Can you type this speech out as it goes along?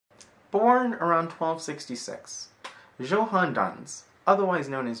Born around 1266, Johann Duns, otherwise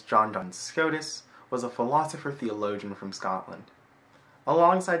known as John Duns Scotus, was a philosopher-theologian from Scotland.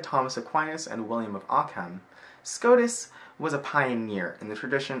 Alongside Thomas Aquinas and William of Ockham, Scotus was a pioneer in the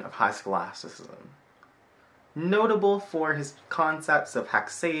tradition of High Scholasticism. Notable for his concepts of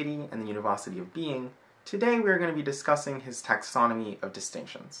haxity and the univocity of being, today we are going to be discussing his taxonomy of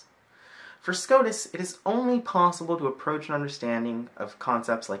distinctions. For Scotus, it is only possible to approach an understanding of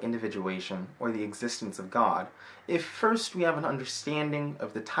concepts like individuation or the existence of God if first we have an understanding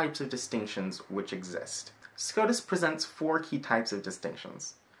of the types of distinctions which exist. Scotus presents four key types of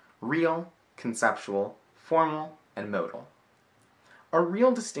distinctions: real, conceptual, formal, and modal. A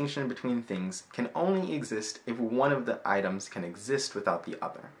real distinction between things can only exist if one of the items can exist without the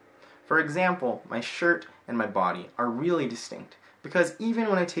other. For example, my shirt and my body are really distinct, because even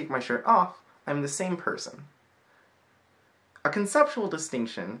when I take my shirt off, I'm the same person. A conceptual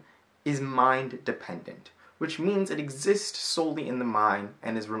distinction is mind-dependent, which means it exists solely in the mind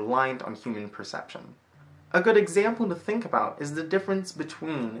and is reliant on human perception. A good example to think about is the difference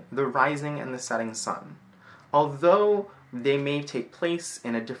between the rising and the setting sun. Although they may take place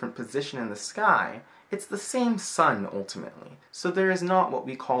in a different position in the sky, it's the same sun ultimately, so there is not what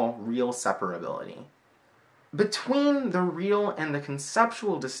we call real separability. Between the real and the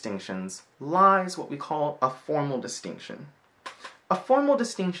conceptual distinctions lies what we call a formal distinction. A formal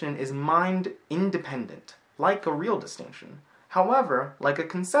distinction is mind-independent, like a real distinction. However, like a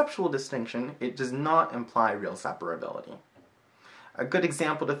conceptual distinction, it does not imply real separability. A good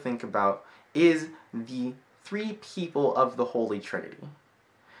example to think about is the three people of the Holy Trinity.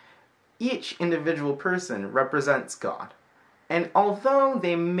 Each individual person represents God, and although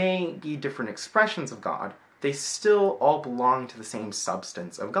they may be different expressions of God, they still all belong to the same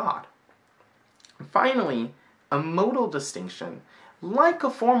substance of God. Finally, a modal distinction, like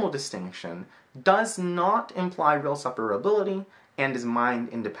a formal distinction, does not imply real separability and is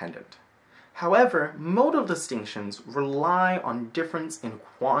mind-independent. However, modal distinctions rely on difference in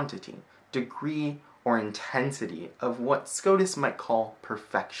quantity, degree, or intensity of what Scotus might call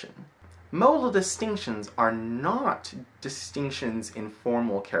perfection. Modal distinctions are not distinctions in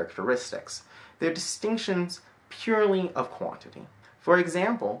formal characteristics. They're distinctions purely of quantity. For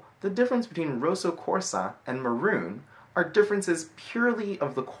example, the difference between rosso corsa and maroon are differences purely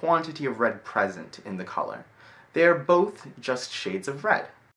of the quantity of red present in the color. They are both just shades of red.